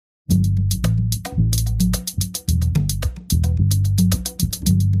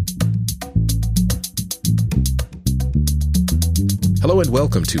Hello and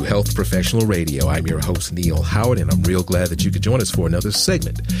welcome to Health Professional Radio. I'm your host, Neil Howard, and I'm real glad that you could join us for another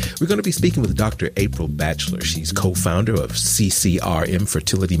segment. We're going to be speaking with Dr. April Batcheller. She's co-founder of CCRM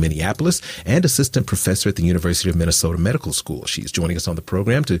Fertility Minneapolis and assistant professor at the University of Minnesota Medical School. She's joining us on the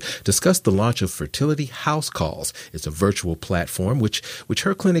program to discuss the launch of Fertility House Calls. It's a virtual platform which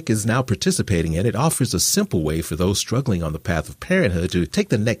her clinic is now participating in. It offers a simple way for those struggling on the path of parenthood to take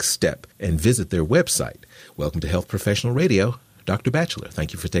the next step and visit their website. Welcome to Health Professional Radio. Dr. Batcheller,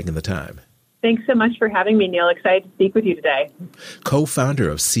 thank you for taking the time. Thanks so much for having me, Neil. Excited to speak with you today. Co-founder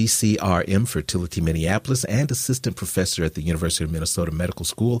of CCRM Fertility Minneapolis and assistant professor at the University of Minnesota Medical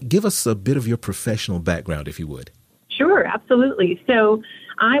School. Give us a bit of your professional background, if you would. Sure, absolutely. So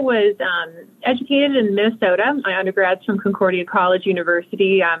I was educated in Minnesota. My undergrad's from Concordia College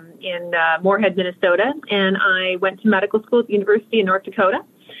University in Moorhead, Minnesota, and I went to medical school at the University of North Dakota.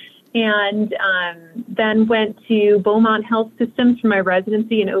 And then went to Beaumont Health Systems for my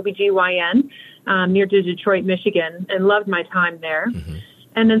residency in OBGYN near to Detroit, Michigan, and loved my time there. Mm-hmm.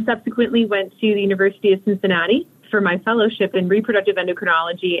 And then subsequently went to the University of Cincinnati for my fellowship in reproductive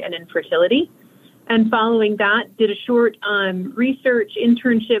endocrinology and infertility. And following that, did a short research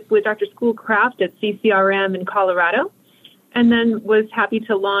internship with Dr. Schoolcraft at CCRM in Colorado. And then was happy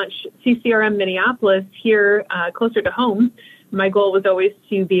to launch CCRM Minneapolis here closer to home. My goal was always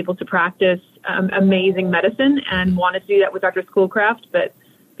to be able to practice amazing medicine and wanted to do that with Dr. Schoolcraft, but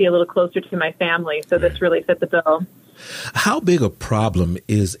be a little closer to my family. So this really fit the bill. How big a problem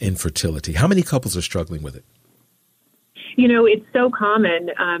is infertility? How many couples are struggling with it? You know, it's so common.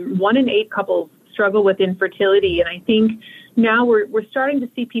 1 in 8 couples struggle with infertility. And I think now we're starting to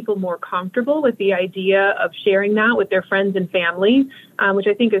see people more comfortable with the idea of sharing that with their friends and family, which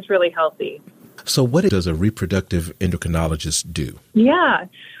I think is really healthy. So what does a reproductive endocrinologist do? Yeah,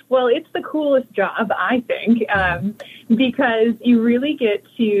 well, it's the coolest job, I think, because you really get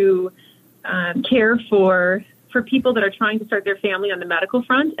to care for people that are trying to start their family on the medical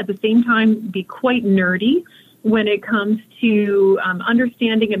front, at the same time be quite nerdy when it comes to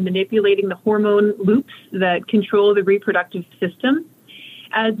understanding and manipulating the hormone loops that control the reproductive system,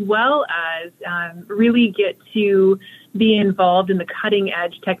 as well as really get to be involved in the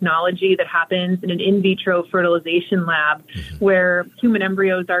cutting-edge technology that happens in an in vitro fertilization lab where human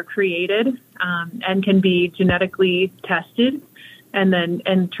embryos are created and can be genetically tested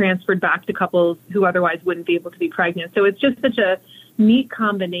and transferred back to couples who otherwise wouldn't be able to be pregnant. So it's just such a neat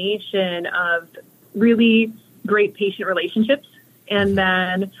combination of really great patient relationships and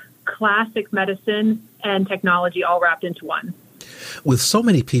then classic medicine and technology all wrapped into one. With so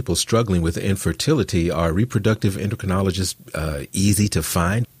many people struggling with infertility, are reproductive endocrinologists easy to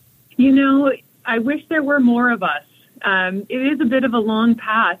find? You know, I wish there were more of us. It is a bit of a long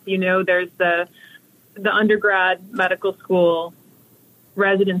path. You know, there's the undergrad medical school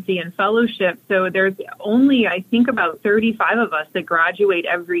residency and fellowship. So there's only, I think, about 35 of us that graduate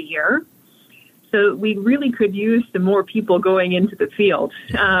every year. So we really could use some more people going into the field.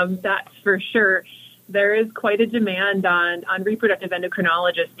 That's for sure. There is quite a demand on reproductive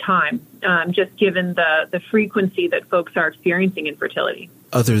endocrinologist time, just given the frequency that folks are experiencing infertility.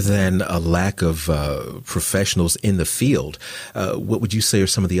 Other than a lack of professionals in the field, what would you say are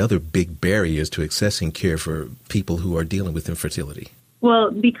some of the other big barriers to accessing care for people who are dealing with infertility?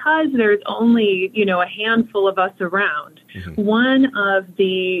 Well, because there's only, a handful of us around, one of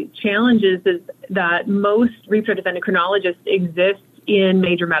the challenges is that most reproductive endocrinologists exist in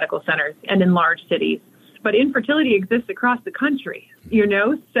major medical centers and in large cities. But infertility exists across the country,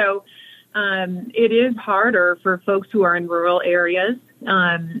 so it is harder for folks who are in rural areas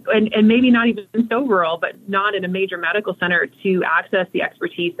and maybe not even so rural, but not in a major medical center to access the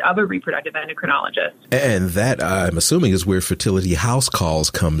expertise of a reproductive endocrinologist. And that, I'm assuming, is where Fertility House Calls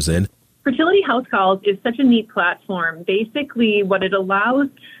comes in. Fertility House Calls is such a neat platform. Basically, what it allows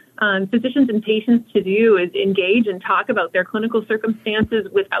physicians and patients to do is engage and talk about their clinical circumstances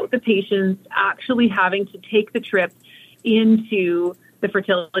without the patients actually having to take the trip into the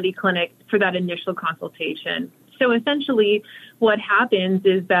fertility clinic for that initial consultation. So essentially what happens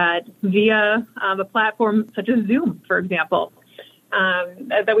is that via a platform such as Zoom, for example,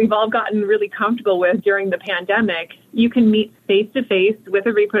 that we've all gotten really comfortable with during the pandemic, you can meet face-to-face with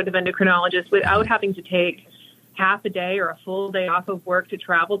a reproductive endocrinologist without having to take half a day or a full day off of work to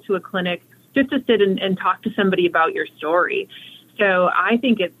travel to a clinic just to sit and talk to somebody about your story. So I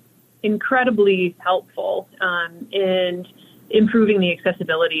think it's incredibly helpful in improving the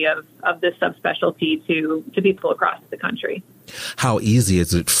accessibility of this subspecialty to people across the country. How easy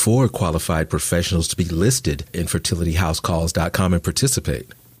is it for qualified professionals to be listed in fertilityhousecalls.com and participate?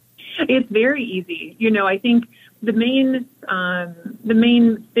 It's very easy. I think the main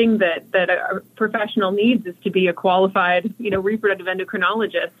thing that a professional needs is to be a qualified, reproductive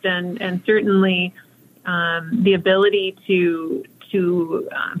endocrinologist, and certainly the ability to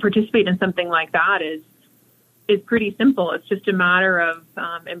participate in something like that is pretty simple. It's just a matter of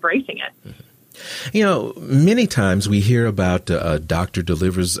embracing it. Many times we hear about a doctor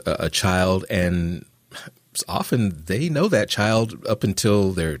delivers a child, and often they know that child up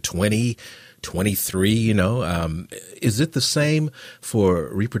until they're 20, 23, Is it the same for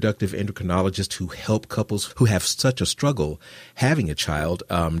reproductive endocrinologists who help couples who have such a struggle having a child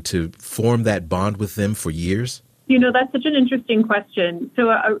to form that bond with them for years? That's such an interesting question.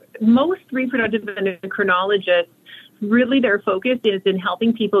 So most reproductive endocrinologists, really their focus is in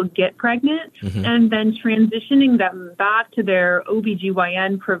helping people get pregnant and then transitioning them back to their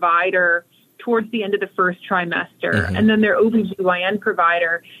OBGYN provider towards the end of the first trimester. And then their OBGYN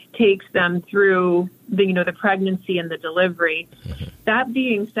provider takes them through the pregnancy and the delivery. That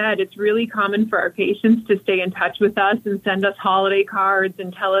being said, it's really common for our patients to stay in touch with us and send us holiday cards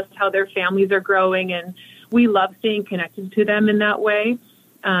and tell us how their families are growing. And we love staying connected to them in that way.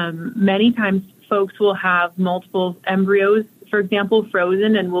 Many times folks will have multiple embryos, for example,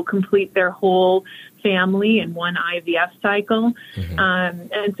 frozen, and will complete their whole family in one IVF cycle.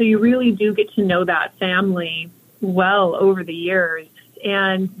 And so you really do get to know that family well over the years,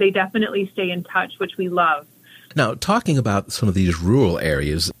 and they definitely stay in touch, which we love. Now, talking about some of these rural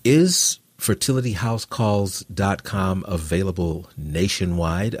areas, is fertilityhousecalls.com available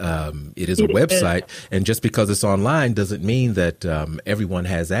nationwide? It is a website, and just because it's online doesn't mean that everyone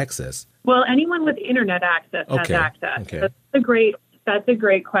has access. Well, anyone with internet access has access. Okay. That's a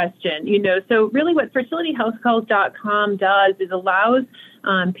great question. So really what fertilityhousecalls.com does is allows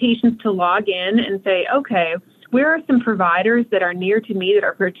patients to log in and say, okay, where are some providers that are near to me that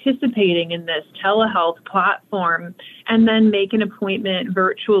are participating in this telehealth platform, and then make an appointment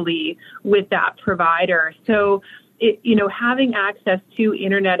virtually with that provider. So, having access to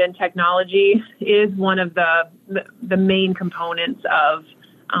internet and technology is one of the main components of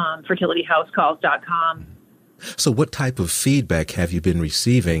fertilityhousecalls.com. So what type of feedback have you been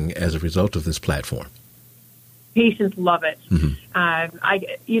receiving as a result of this platform? Patients love it.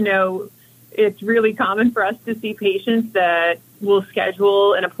 It's really common for us to see patients that will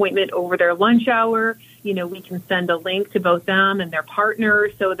schedule an appointment over their lunch hour. We can send a link to both them and their partner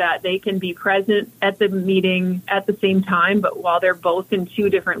so that they can be present at the meeting at the same time, but while they're both in two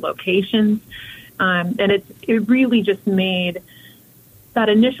different locations. And it really just made that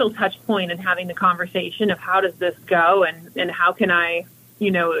initial touch point and having the conversation of how does this go and how can I,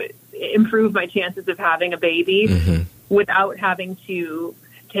 improve my chances of having a baby without having to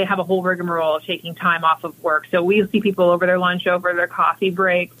have a whole rigmarole of taking time off of work. So we see people over their lunch, over their coffee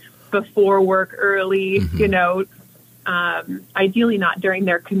break, before work early, ideally not during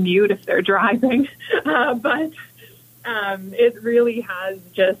their commute if they're driving, but it really has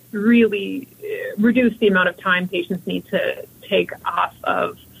just really reduced the amount of time patients need to take off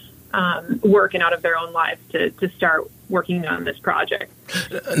of work and out of their own lives to start working on this project.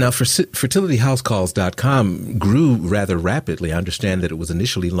 Now, fertilityhousecalls.com grew rather rapidly. I understand that it was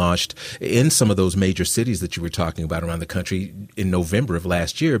initially launched in some of those major cities that you were talking about around the country in November of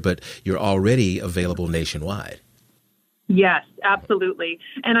last year, but you're already available nationwide. Yes, absolutely.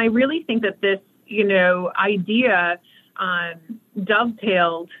 And I really think that this, idea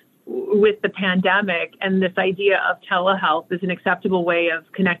dovetailed with the pandemic, and this idea of telehealth is an acceptable way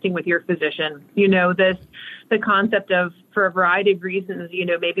of connecting with your physician. The concept of, for a variety of reasons,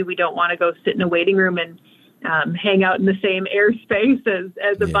 maybe we don't want to go sit in a waiting room and hang out in the same airspace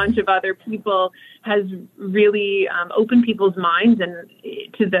as a bunch of other people, has really opened people's minds and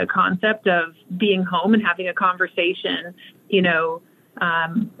to the concept of being home and having a conversation,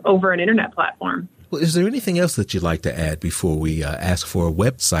 over an internet platform. Well, is there anything else that you'd like to add before we ask for a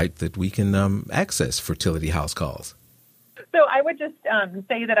website that we can access Fertility House Calls? So I would just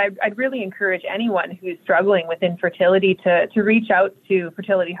say that I'd really encourage anyone who's struggling with infertility to reach out to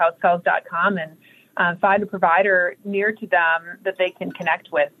fertilityhousecalls.com and find a provider near to them that they can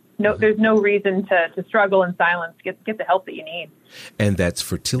connect with. No, there's no reason to struggle in silence. Get the help that you need. And that's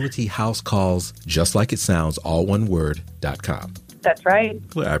Fertility House Calls, just like it sounds, all one word, .com. That's right.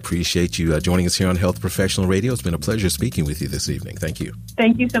 Well, I appreciate you joining us here on Health Professional Radio. It's been a pleasure speaking with you this evening. Thank you.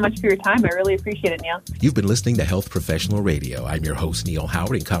 Thank you so much for your time. I really appreciate it, Neil. You've been listening to Health Professional Radio. I'm your host, Neil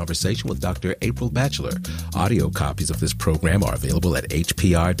Howard, in conversation with Dr. April Batcheller. Audio copies of this program are available at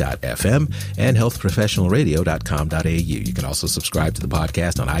hpr.fm and healthprofessionalradio.com.au. You can also subscribe to the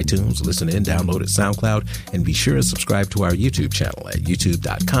podcast on iTunes, listen in, download at SoundCloud, and be sure to subscribe to our YouTube channel at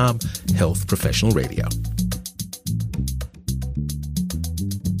youtube.com, Health Professional Radio.